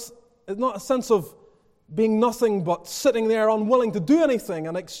nothingness, it's not a sense of being nothing but sitting there unwilling to do anything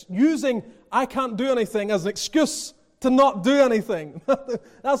and using I can't do anything as an excuse to not do anything.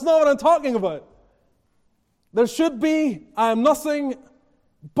 That's not what I'm talking about. There should be, I am nothing,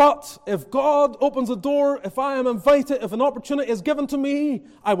 but if God opens a door, if I am invited, if an opportunity is given to me,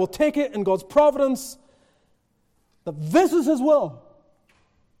 I will take it in God's providence, that this is His will.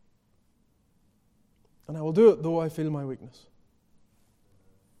 And I will do it though I feel my weakness.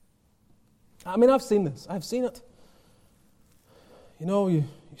 I mean, I've seen this. I've seen it. You know, you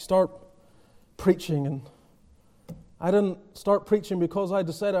start preaching, and I didn't start preaching because I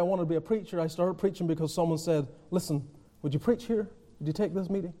decided I wanted to be a preacher. I started preaching because someone said, listen, would you preach here? Would you take this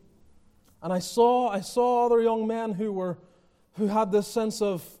meeting? And I saw other young men who had this sense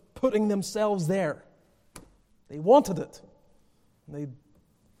of putting themselves there. They wanted it. And they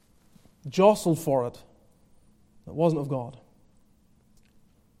jostled for it. It wasn't of God.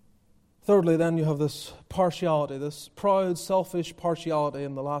 Thirdly, then, you have this partiality, this proud, selfish partiality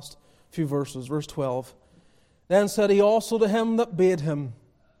in the last few verses. Verse 12. Then said he also to him that bade him,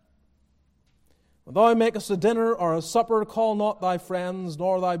 When thou makest a dinner or a supper, call not thy friends,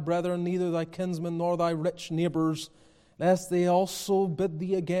 nor thy brethren, neither thy kinsmen, nor thy rich neighbours, lest they also bid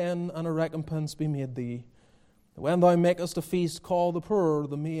thee again, and a recompense be made thee. When thou makest a feast, call the poor,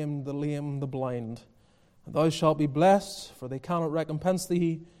 the maimed, the lame, the blind. And thou shalt be blessed, for they cannot recompense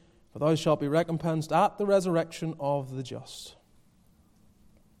thee, for thou shalt be recompensed at the resurrection of the just.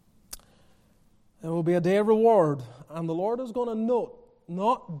 There will be a day of reward, and the Lord is going to note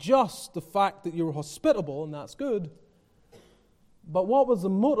not just the fact that you were hospitable, and that's good, but what was the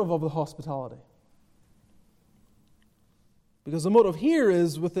motive of the hospitality? Because the motive here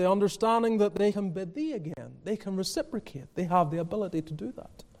is with the understanding that they can bid thee again. They can reciprocate. They have the ability to do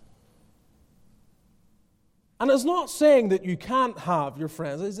that. And it's not saying that you can't have your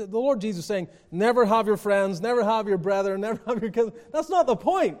friends. It's the Lord Jesus saying, never have your friends, never have your brethren, never have your kids. That's not the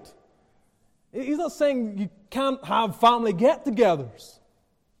point. He's not saying you can't have family get-togethers.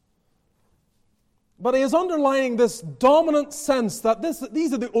 But he is underlining this dominant sense that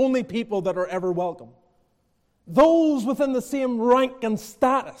these are the only people that are ever welcome. Those within the same rank and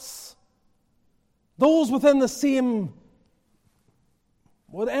status. Those within the same,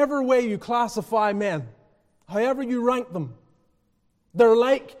 whatever way you classify men, however you rank them, they're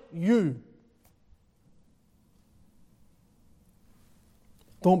like you.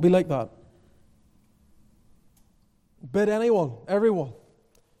 Don't be like that. Bid anyone, everyone.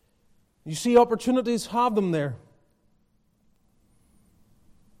 You see opportunities, have them there.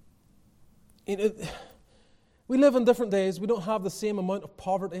 We live in different days. We don't have the same amount of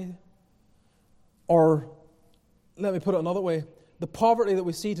poverty. Or, let me put it another way, the poverty that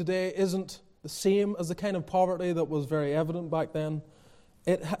we see today isn't the same as the kind of poverty that was very evident back then.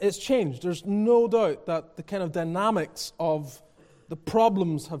 It's changed. There's no doubt that the kind of dynamics of the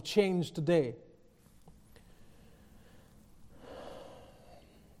problems have changed today.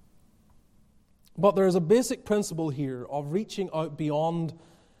 But there is a basic principle here of reaching out beyond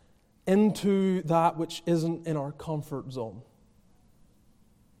into that which isn't in our comfort zone.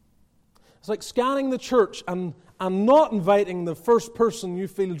 It's like scanning the church and not inviting the first person you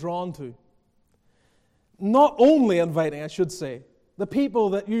feel drawn to. Not only inviting, I should say, the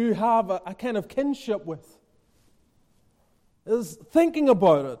people that you have a kind of kinship with. Is thinking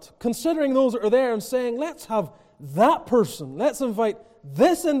about it, considering those that are there and saying, let's have that person, let's invite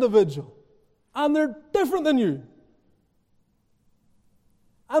this individual. And they're different than you.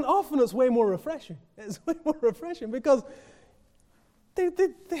 And often it's way more refreshing. It's way more refreshing because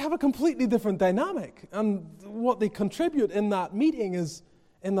they have a completely different dynamic. And what they contribute in that meeting is,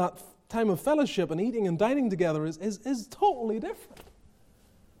 in that time of fellowship and eating and dining together is totally different.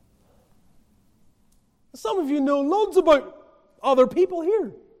 Some of you know loads about other people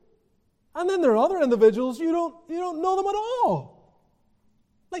here. And then there are other individuals you don't know them at all.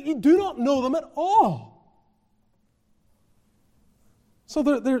 Like you do not know them at all. So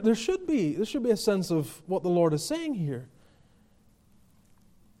there should be a sense of what the Lord is saying here.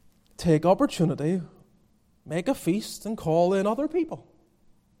 Take opportunity, make a feast, and call in other people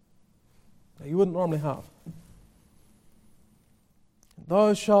that you wouldn't normally have.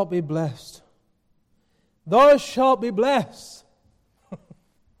 Thou shalt be blessed. Thou shalt be blessed.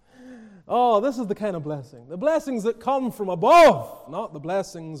 Oh, this is the kind of blessing. The blessings that come from above, not the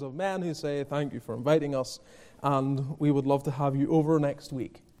blessings of men who say, thank you for inviting us, and we would love to have you over next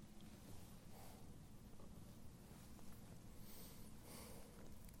week.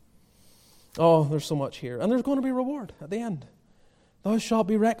 Oh, there's so much here. And there's going to be reward at the end. Thou shalt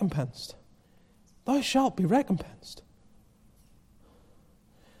be recompensed. Thou shalt be recompensed.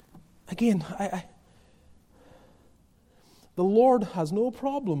 Again, the Lord has no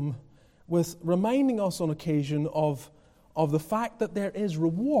problem with reminding us on occasion of the fact that there is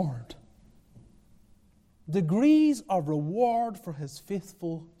reward. Degrees of reward for His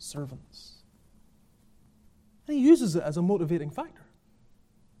faithful servants. And He uses it as a motivating factor.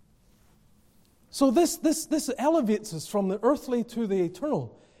 So this elevates us from the earthly to the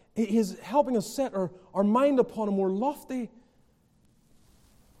eternal. It is helping us set our mind upon a more lofty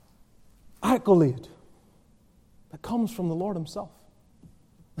accolade that comes from the Lord Himself.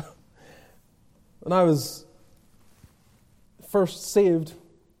 When I was first saved,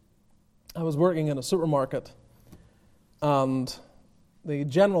 I was working in a supermarket, and the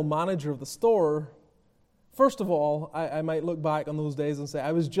general manager of the store First of all, I might look back on those days and say,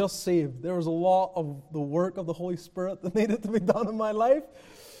 I was just saved. There was a lot of the work of the Holy Spirit that needed to be done in my life.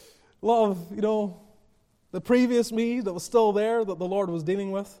 A lot of, the previous me that was still there, that the Lord was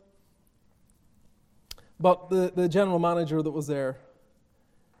dealing with. But the general manager that was there,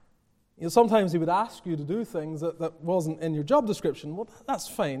 sometimes he would ask you to do things that wasn't in your job description. Well, that's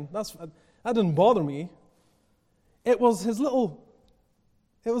fine. That didn't bother me. It was his little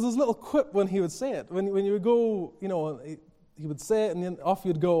quip when he would say it. When you would go, he would say it and then off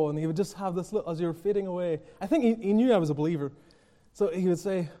you'd go, and he would just have this little, as you were fading away. I think he knew I was a believer. So he would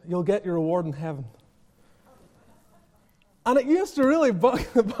say, "You'll get your reward in heaven." And it used to really bug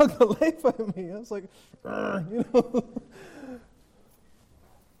the life out of me. I was like,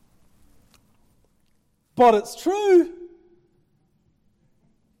 But it's true.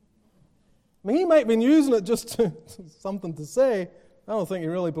 I mean, he might have been using it just to something to say. I don't think he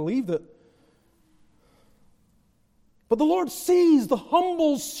really believed it. But the Lord sees the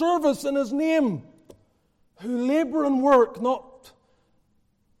humble service in His name, who labor and work not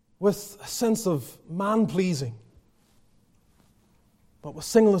with a sense of man-pleasing, but with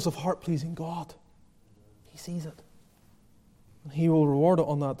singleness of heart pleasing God. He sees it. And He will reward it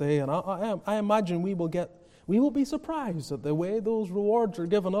on that day. And I imagine we will be surprised at the way those rewards are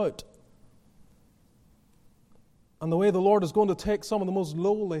given out. And the way the Lord is going to take some of the most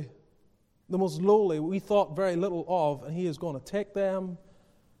lowly we thought very little of, and He is going to take them.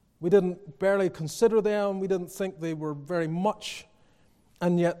 We didn't barely consider them. We didn't think they were very much.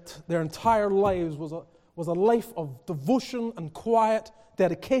 And yet their entire lives was a life of devotion and quiet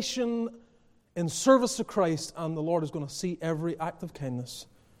dedication in service to Christ, and the Lord is going to see every act of kindness,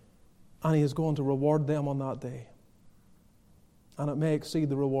 and He is going to reward them on that day. And it may exceed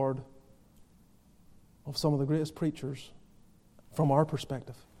the reward of some of the greatest preachers from our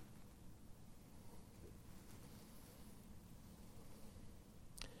perspective.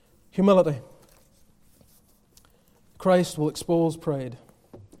 Humility. Christ will expose pride.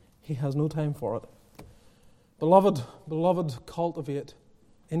 He has no time for it. Beloved, cultivate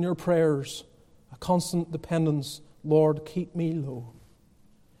in your prayers a constant dependence. Lord, keep me low.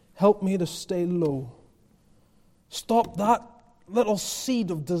 Help me to stay low. Stop that little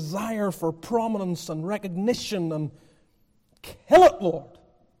seed of desire for prominence and recognition and kill it, Lord.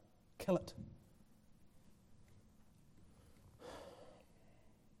 Kill it.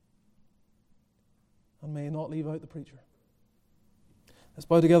 And may not leave out the preacher. Let's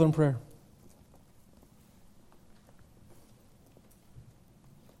bow together in prayer.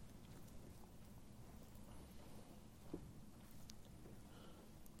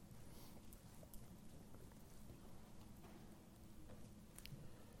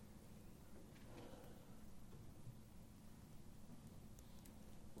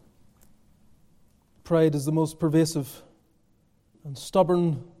 Pride is the most pervasive and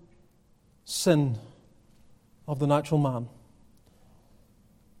stubborn sin of the natural man.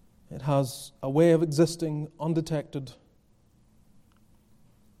 It has a way of existing undetected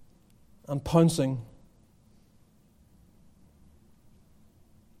and pouncing,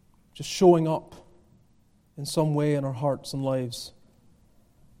 just showing up in some way in our hearts and lives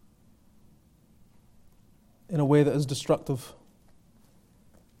in a way that is destructive.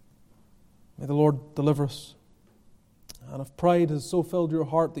 May the Lord deliver us. And if pride has so filled your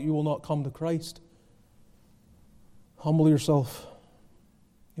heart that you will not come to Christ, humble yourself.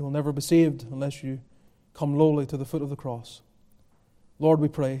 You will never be saved unless you come lowly to the foot of the cross. Lord, we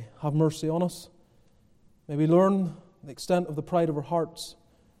pray, have mercy on us. May we learn the extent of the pride of our hearts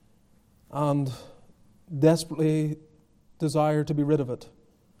and desperately desire to be rid of it.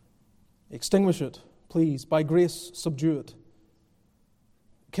 Extinguish it, please. By grace, subdue it.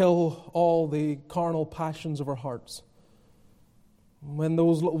 Kill all the carnal passions of our hearts. When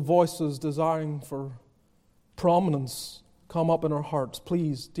those little voices desiring for prominence come up in our hearts,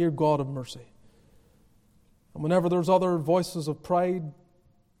 please, dear God of mercy. And whenever there's other voices of pride,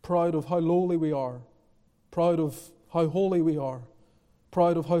 proud of how lowly we are, proud of how holy we are,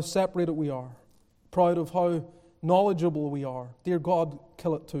 proud of how separated we are, proud of how knowledgeable we are, dear God,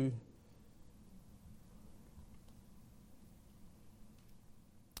 kill it too.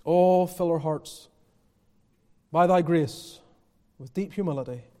 Oh, fill our hearts by Thy grace with deep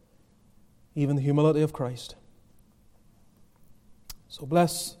humility, even the humility of Christ. So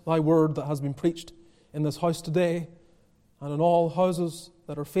bless Thy word that has been preached in this house today and in all houses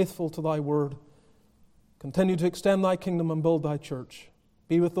that are faithful to Thy word. Continue to extend Thy kingdom and build Thy church.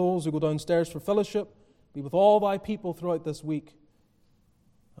 Be with those who go downstairs for fellowship. Be with all Thy people throughout this week.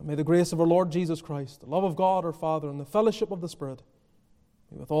 And may the grace of our Lord Jesus Christ, the love of God our Father, and the fellowship of the Spirit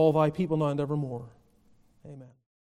be with all Thy people now and evermore. Amen.